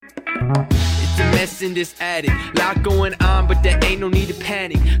It's a mess in this attic. Lot going on, but there ain't no need to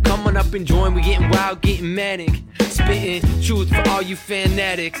panic. Come on up and join, we getting wild, getting manic. Spitting truth for all you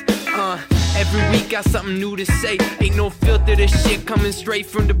fanatics. Every week got something new to say. Ain't no filter, this shit coming straight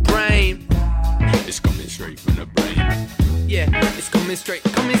from the brain. It's coming straight from the brain. Yeah, it's coming straight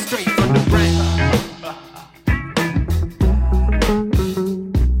from the brain.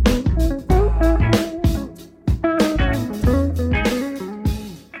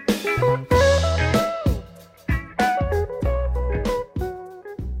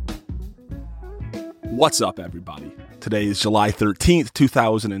 What's up, everybody? Today is July 13th,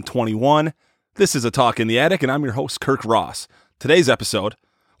 2021. This is A Talk in the Attic, and I'm your host, Kirk Ross. Today's episode,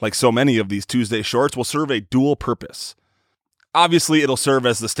 like so many of these Tuesday shorts, will serve a dual purpose. Obviously, it'll serve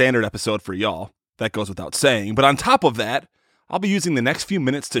as the standard episode for y'all. That goes without saying. But on top of that, I'll be using the next few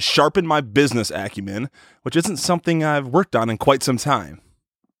minutes to sharpen my business acumen, which isn't something I've worked on in quite some time.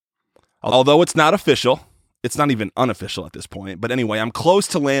 Although it's not official, it's not even unofficial at this point, but anyway, I'm close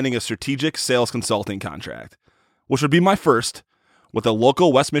to landing a strategic sales consulting contract, which would be my first with a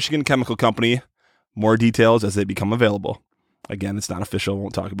local West Michigan chemical company. More details as they become available. Again, it's not official,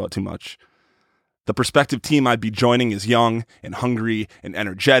 won't talk about too much. The prospective team I'd be joining is young and hungry and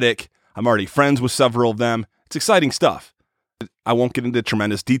energetic. I'm already friends with several of them. It's exciting stuff. I won't get into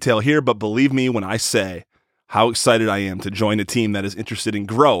tremendous detail here, but believe me when I say how excited I am to join a team that is interested in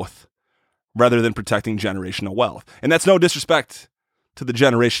growth rather than protecting generational wealth. And that's no disrespect to the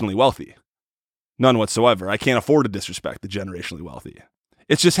generationally wealthy. None whatsoever. I can't afford to disrespect the generationally wealthy.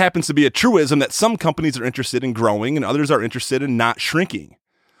 It just happens to be a truism that some companies are interested in growing and others are interested in not shrinking.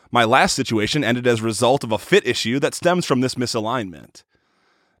 My last situation ended as a result of a fit issue that stems from this misalignment.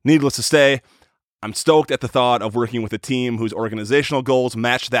 Needless to say, I'm stoked at the thought of working with a team whose organizational goals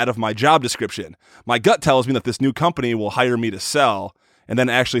match that of my job description. My gut tells me that this new company will hire me to sell and then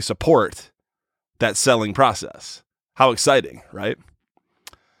actually support that selling process. How exciting, right?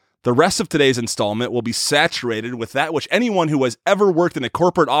 The rest of today's installment will be saturated with that which anyone who has ever worked in a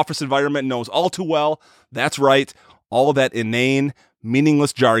corporate office environment knows all too well. That's right, all that inane,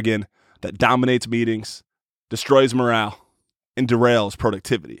 meaningless jargon that dominates meetings, destroys morale, and derails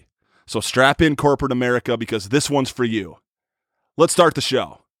productivity. So strap in, corporate America, because this one's for you. Let's start the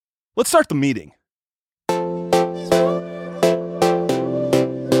show. Let's start the meeting.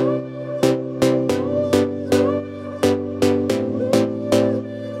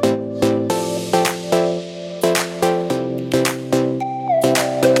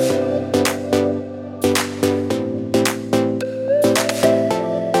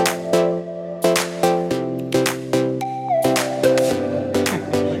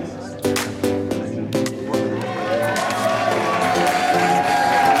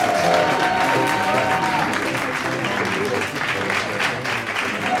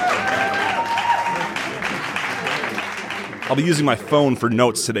 I'll be using my phone for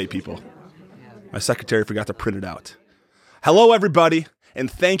notes today, people. My secretary forgot to print it out. Hello, everybody, and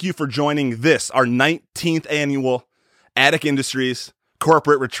thank you for joining this, our 19th annual Attic Industries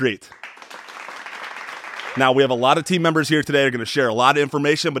Corporate Retreat. Now, we have a lot of team members here today who are going to share a lot of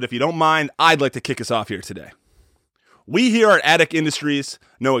information, but if you don't mind, I'd like to kick us off here today. We here at Attic Industries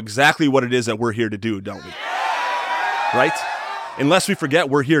know exactly what it is that we're here to do, don't we? Right? Unless we forget,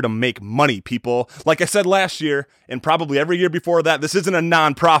 we're here to make money, people. Like I said last year, and probably every year before that, this isn't a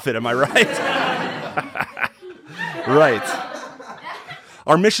non-profit, am I right? Right.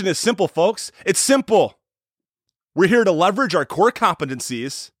 Our mission is simple, folks. It's simple. We're here to leverage our core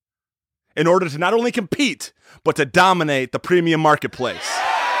competencies in order to not only compete, but to dominate the premium marketplace.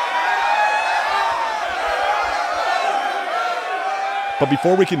 But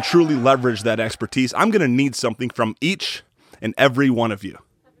before we can truly leverage that expertise, I'm going to need something from each and every one of you.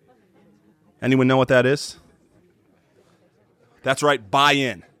 Anyone know what that is? That's right,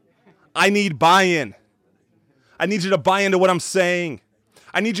 buy-in. I need buy-in. I need you to buy into what I'm saying.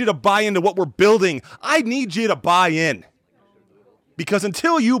 I need you to buy into what we're building. I need you to buy in. Because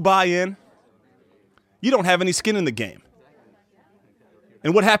until you buy in, you don't have any skin in the game.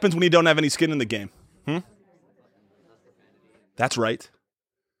 And what happens when you don't have any skin in the game? That's right.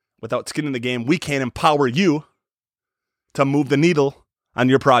 Without skin in the game, we can't empower you to move the needle on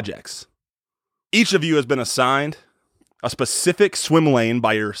your projects. Each of you has been assigned a specific swim lane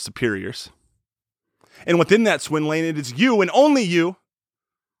by your superiors. And within that swim lane, it is you and only you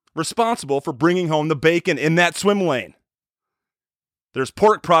responsible for bringing home the bacon in that swim lane. There's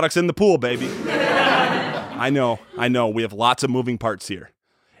pork products in the pool, baby. I know. We have lots of moving parts here.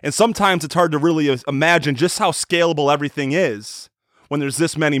 And sometimes it's hard to really imagine just how scalable everything is when there's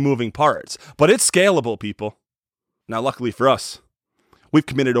this many moving parts. But it's scalable, people. Now, luckily for us, We've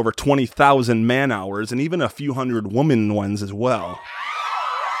committed over 20,000 man hours and even a few hundred woman ones as well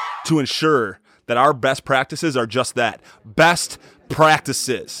to ensure that our best practices are just that, best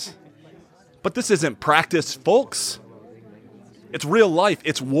practices. But this isn't practice, folks. It's real life.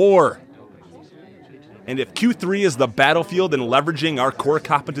 It's war. And if Q3 is the battlefield and leveraging our core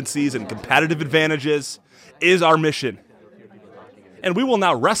competencies and competitive advantages is our mission, and we will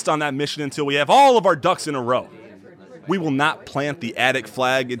not rest on that mission until we have all of our ducks in a row. We will not plant the attic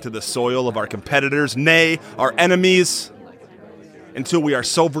flag into the soil of our competitors, nay, our enemies, until we are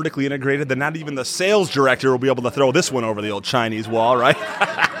so vertically integrated that not even the sales director will be able to throw this one over the old Chinese wall, right?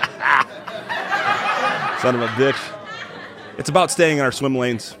 Son of a bitch. It's about staying in our swim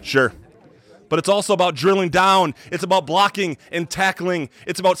lanes, sure. But it's also about drilling down. It's about blocking and tackling.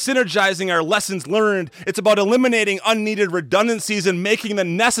 It's about synergizing our lessons learned. It's about eliminating unneeded redundancies and making the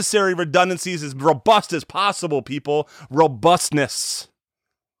necessary redundancies as robust as possible, people. Robustness.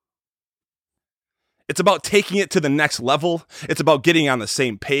 It's about taking it to the next level. It's about getting on the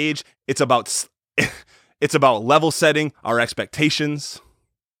same page. It's about level setting our expectations.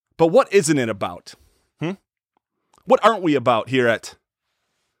 But what isn't it about? What aren't we about here at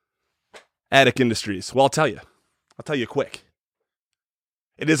Attic Industries? Well, I'll tell you quick.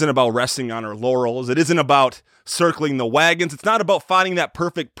 It isn't about resting on our laurels. It isn't about circling the wagons. It's not about finding that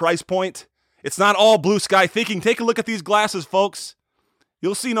perfect price point. It's not all blue sky thinking. Take a look at these glasses, folks.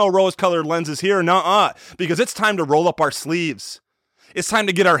 You'll see no rose-colored lenses here, because it's time to roll up our sleeves. It's time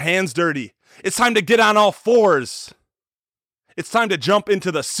to get our hands dirty. It's time to get on all fours. It's time to jump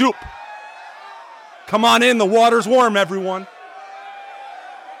into the soup. Come on in, the water's warm, everyone.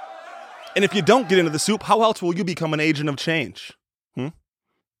 And if you don't get into the soup, how else will you become an agent of change? An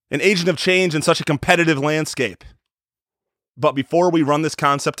agent of change in such a competitive landscape. But before we run this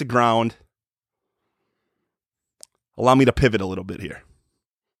concept to ground, allow me to pivot a little bit here.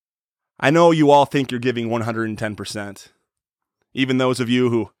 I know you all think you're giving 110%. Even those of you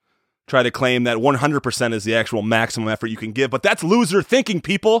who try to claim that 100% is the actual maximum effort you can give. But that's loser thinking,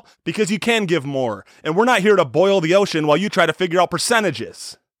 people, because you can give more. And we're not here to boil the ocean while you try to figure out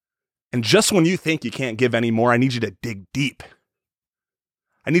percentages. And just when you think you can't give any more, I need you to dig deep.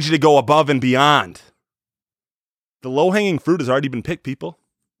 I need you to go above and beyond. The low-hanging fruit has already been picked, people.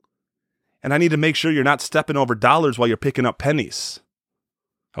 And I need to make sure you're not stepping over dollars while you're picking up pennies.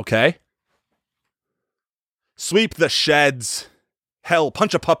 Okay? Sweep the sheds. Hell,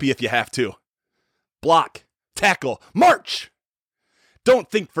 punch a puppy if you have to. Block, tackle, march! Don't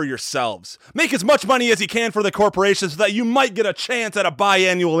think for yourselves. Make as much money as you can for the corporation so that you might get a chance at a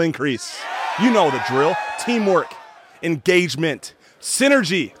biannual increase. You know the drill. Teamwork, engagement,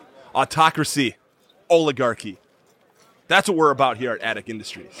 synergy, autocracy, oligarchy. That's what we're about here at Attic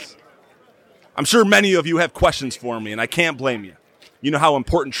Industries. I'm sure many of you have questions for me, and I can't blame you. You know how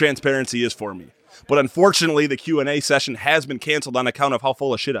important transparency is for me. But unfortunately, the Q&A session has been canceled on account of how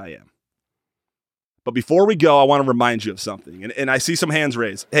full of shit I am. But before we go, I want to remind you of something. And I see some hands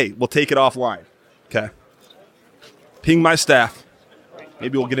raised. Hey, we'll take it offline. Okay? Ping my staff.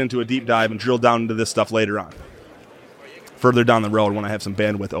 Maybe we'll get into a deep dive and drill down into this stuff later on. Further down the road when I have some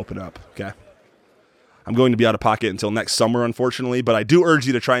bandwidth open up. Okay? I'm going to be out of pocket until next summer, unfortunately. But I do urge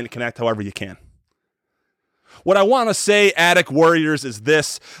you to try and connect however you can. What I want to say, Attic Warriors, is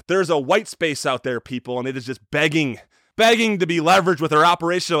this. There's a white space out there, people, and it is just begging to be leveraged with our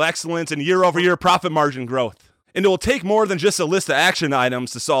operational excellence and year-over-year profit margin growth. And it will take more than just a list of action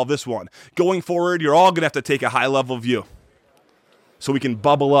items to solve this one. Going forward, you're all going to have to take a high-level view so we can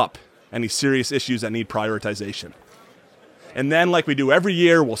bubble up any serious issues that need prioritization. And then, like we do every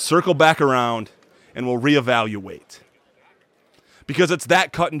year, we'll circle back around and we'll reevaluate. Because it's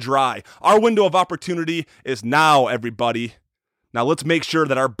that cut and dry. Our window of opportunity is now, everybody. Now let's make sure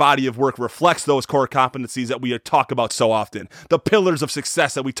that our body of work reflects those core competencies that we talk about so often. The pillars of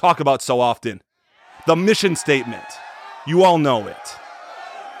success that we talk about so often. The mission statement. You all know it.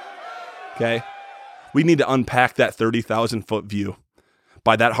 Okay? We need to unpack that 30,000-foot view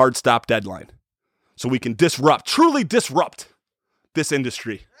by that hard stop deadline so we can truly disrupt this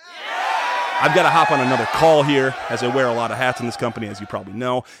industry. I've got to hop on another call here as I wear a lot of hats in this company, as you probably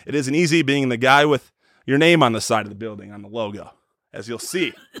know. It isn't easy being the guy with your name on the side of the building on the logo, as you'll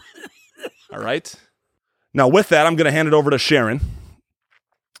see. All right? Now, with that, I'm going to hand it over to Sharon.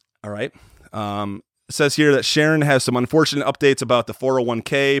 All right? It says here that Sharon has some unfortunate updates about the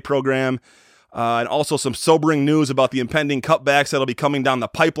 401k program and also some sobering news about the impending cutbacks that'll be coming down the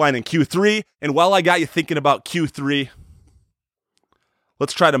pipeline in Q3. And while I got you thinking about Q3,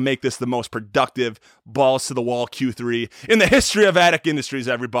 let's try to make this the most productive balls-to-the-wall Q3 in the history of Attic Industries,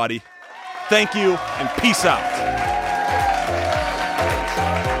 everybody. Thank you, and peace out.